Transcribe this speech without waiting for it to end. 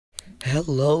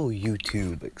Hello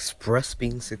YouTube,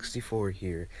 ExpressBean64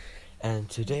 here, and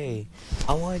today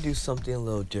I want to do something a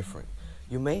little different.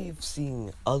 You may have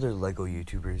seen other LEGO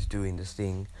YouTubers doing this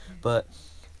thing, but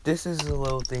this is a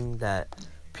little thing that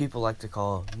people like to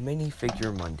call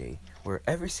Minifigure Monday, where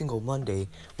every single Monday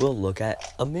we'll look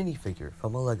at a minifigure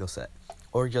from a LEGO set,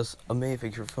 or just a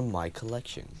minifigure from my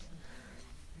collection.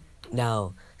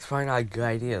 Now, it's probably not a good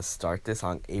idea to start this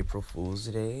on April Fool's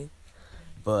Day,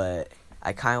 but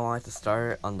I kind of wanted to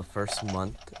start on the first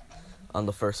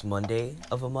Monday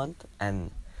of a month,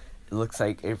 and it looks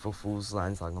like April Fool's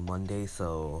lands on a Monday,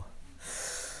 so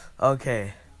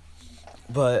okay.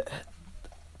 But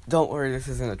don't worry, this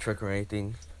isn't a trick or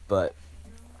anything. But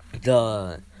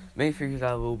the main figure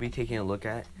that we'll be taking a look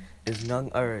at is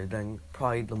none other than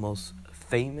probably the most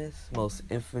famous, most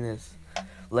infamous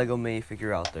LEGO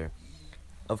minifigure out there.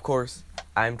 Of course,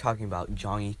 I'm talking about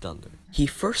Johnny Thunder. He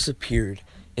first appeared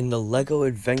in the LEGO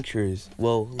Adventures,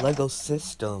 LEGO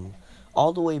system,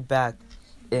 all the way back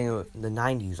in the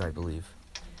 90s, I believe.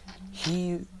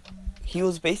 He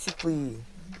was basically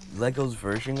LEGO's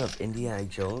version of Indiana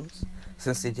Jones,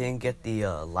 since they didn't get the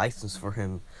license for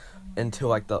him until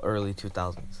like the early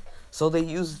 2000s. So they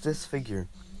used this figure,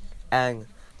 and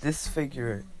this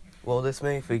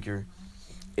minifigure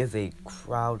is a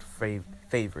crowd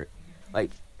favorite.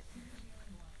 Like,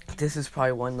 this is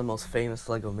probably one of the most famous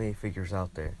LEGO minifigures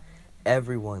out there.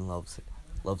 Everyone loves it,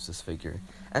 loves this figure,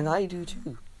 and I do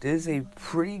too. This is a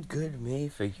pretty good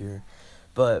minifigure,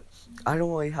 but I don't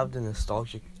really have the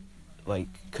nostalgic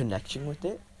connection with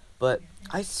it. But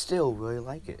I still really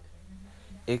like it.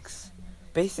 It's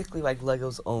basically like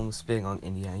LEGO's own spin on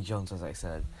Indiana Jones, as I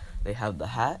said. They have the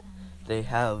hat, they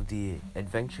have the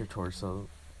adventure torso,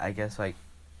 I guess,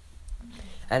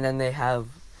 and then they have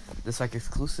this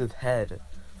exclusive head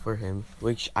for him,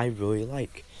 which I really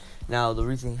like. Now, the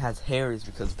reason he has hair is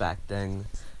because back then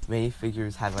many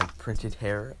figures had printed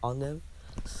hair on them,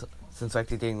 since they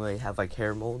didn't really have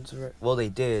hair molds. Well, they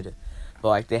did,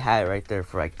 but they had it right there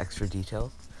for extra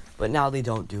detail. But now they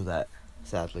don't do that,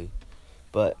 sadly.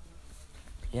 But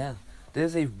yeah,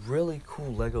 this is a really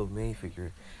cool LEGO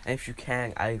minifigure, and if you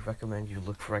can, I recommend you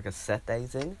look for a set that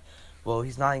he's in. Well,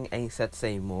 he's not in any sets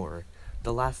anymore.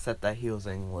 The last set that he was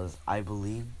in was, I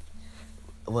believe,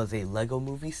 was a LEGO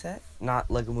movie set.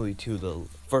 Not LEGO Movie 2, the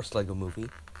first LEGO movie.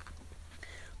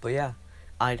 But yeah,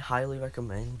 I'd highly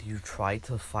recommend you try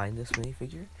to find this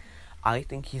minifigure. I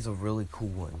think he's a really cool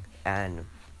one. And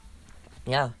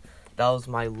yeah, that was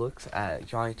my looks at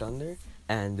Johnny Thunder.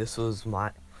 And this was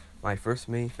my first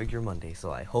Minifigure Monday.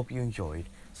 So I hope you enjoyed.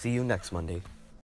 See you next Monday.